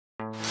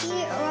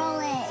Eat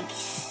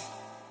Rolex.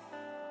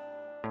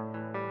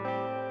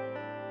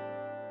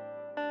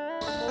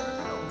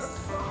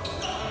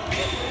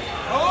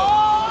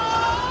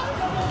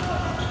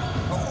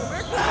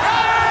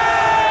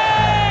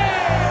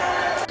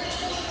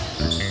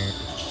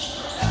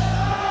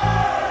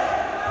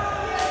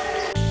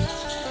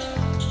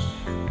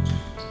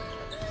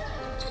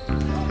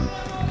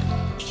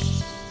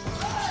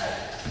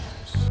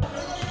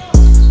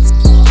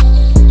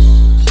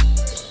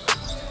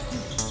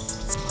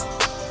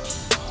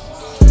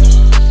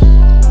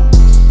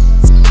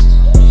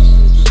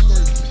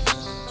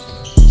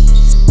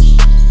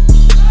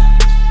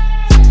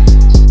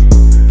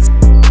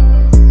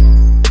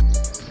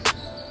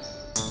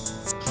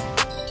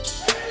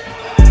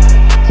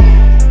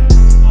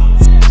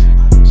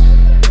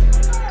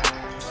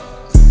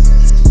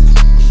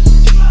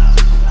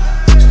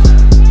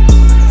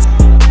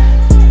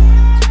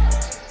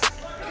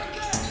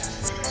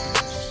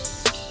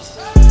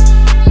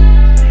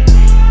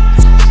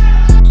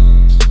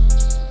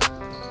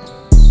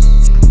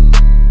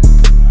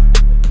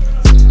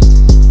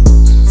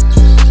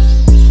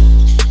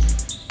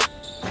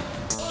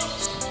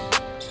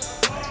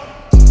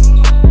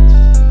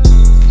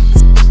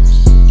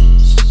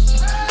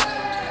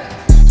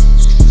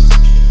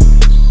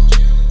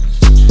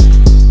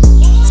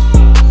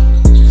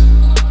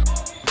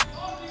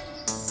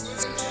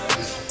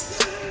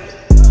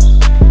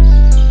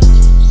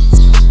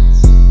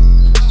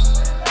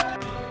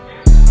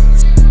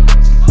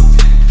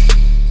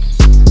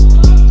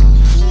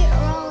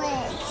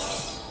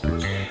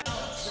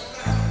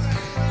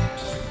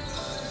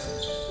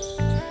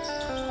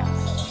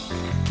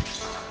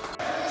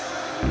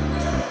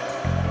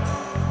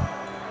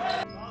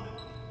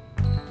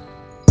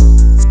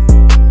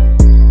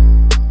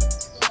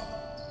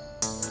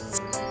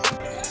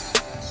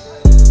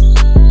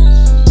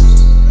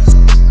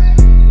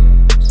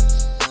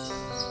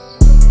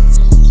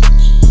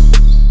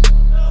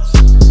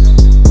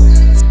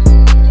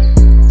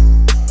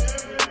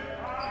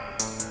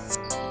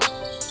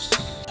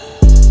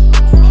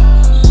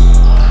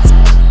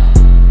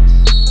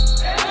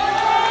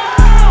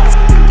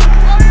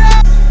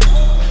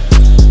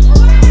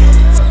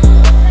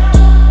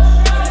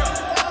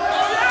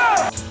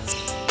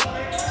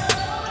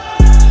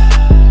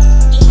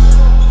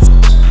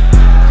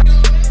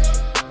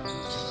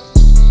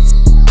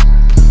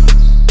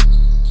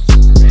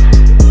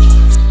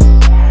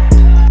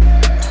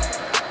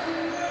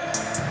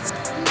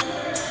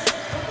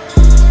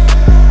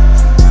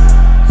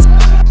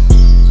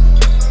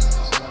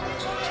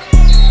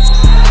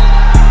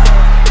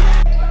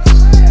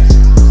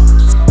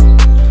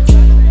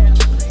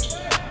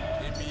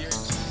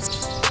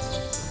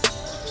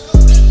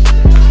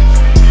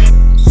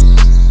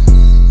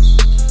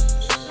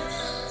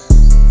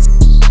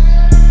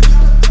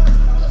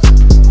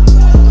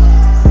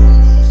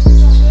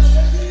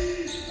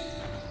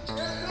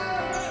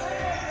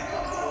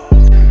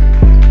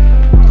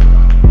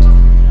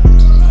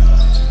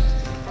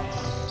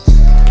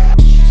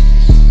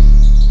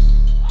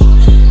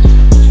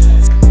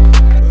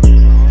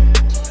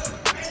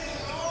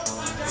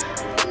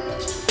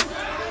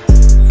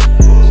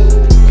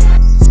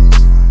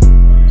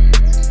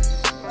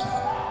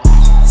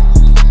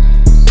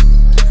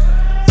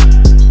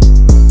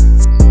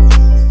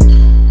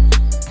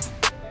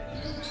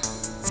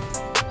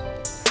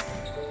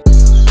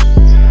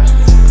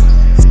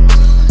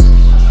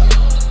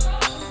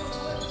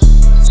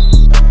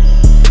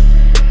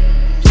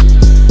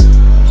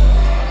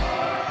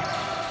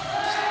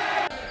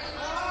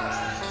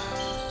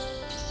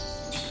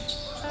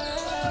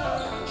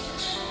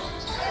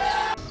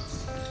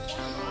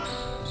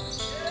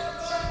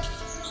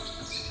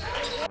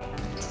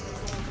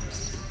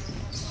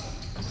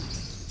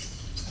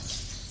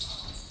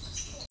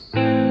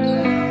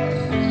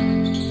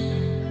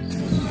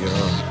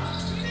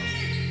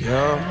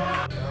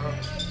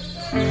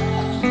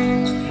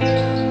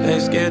 They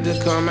scared to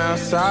come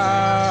outside.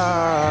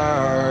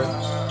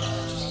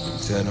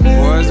 Tell them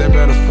boys they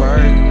better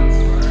pray.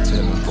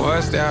 Tell them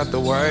boys stay out the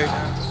way.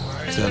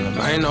 Tell them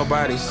ain't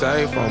nobody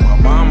safe on my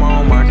mama,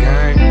 on my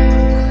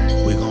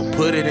gang. We gon'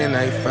 put it in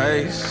they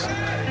face,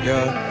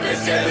 yeah. They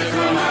scared to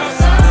come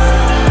outside.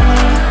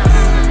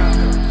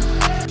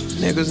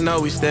 Niggas know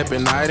we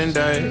steppin' night and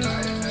day.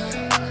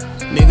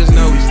 Niggas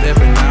know we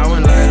steppin' now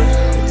and later.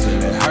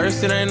 Until it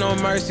hurts, it ain't no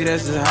mercy,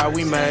 that's just how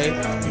we made.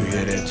 You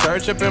hear that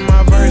church up in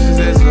my verses,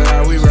 that's just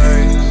how we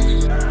raised.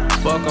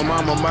 Fuck 'em,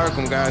 I'ma murk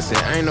 'em, God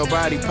said ain't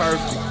nobody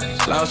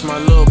perfect. Lost my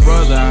little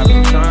brother, I've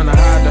been trying to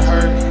hide the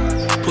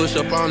hurt. Push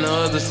up on the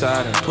other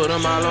side and put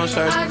 'em all on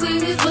church. I clean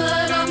this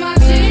blood on my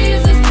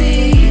Jesus,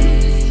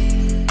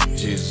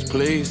 please. Jesus,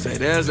 please, say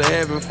there's a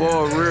heaven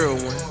for a real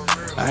one.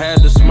 I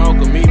had to smoke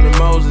 'em, even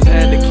Moses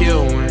had to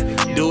kill one.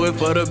 Do it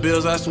for the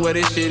bills, I swear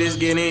this shit is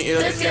getting ill.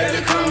 They scared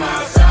to come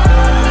outside.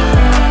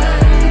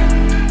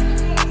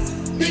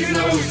 Niggas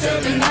know we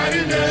steppin' night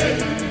and day.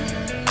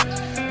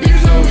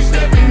 Niggas know we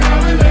steppin'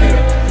 now and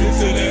later.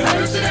 Until it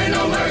hurts, it ain't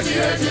no mercy,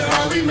 that's just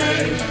how we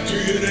made. You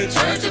hear that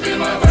church up in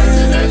my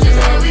verses, that's just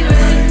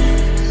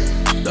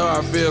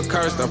I feel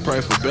cursed, I pray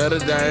for better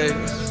days.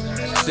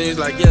 Seems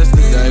like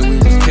yesterday we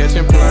was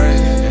catching play,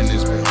 and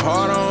it's been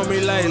hard on me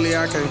lately,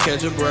 I can't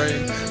catch a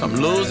break. I'm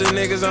losing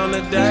niggas on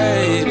the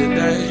day to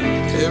day.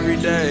 Every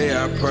day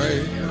I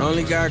pray,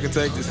 only God can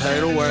take this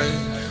hate away.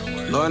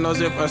 Lord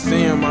knows if I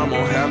see him, I'm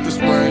gon' have to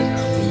spray.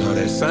 You know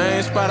that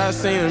same spot I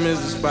see him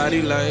is the spot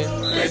he lay.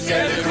 They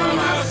scared to come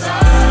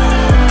outside.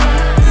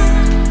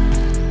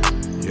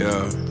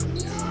 Yeah.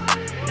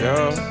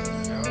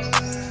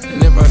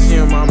 And if I see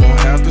him, I'm gon'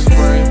 have to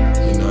spray.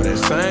 You know that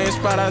same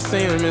spot I see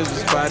him is the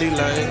spot he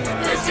lay.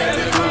 They scared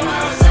to come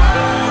outside.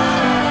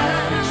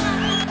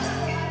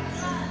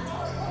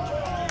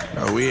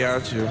 Now we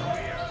out here.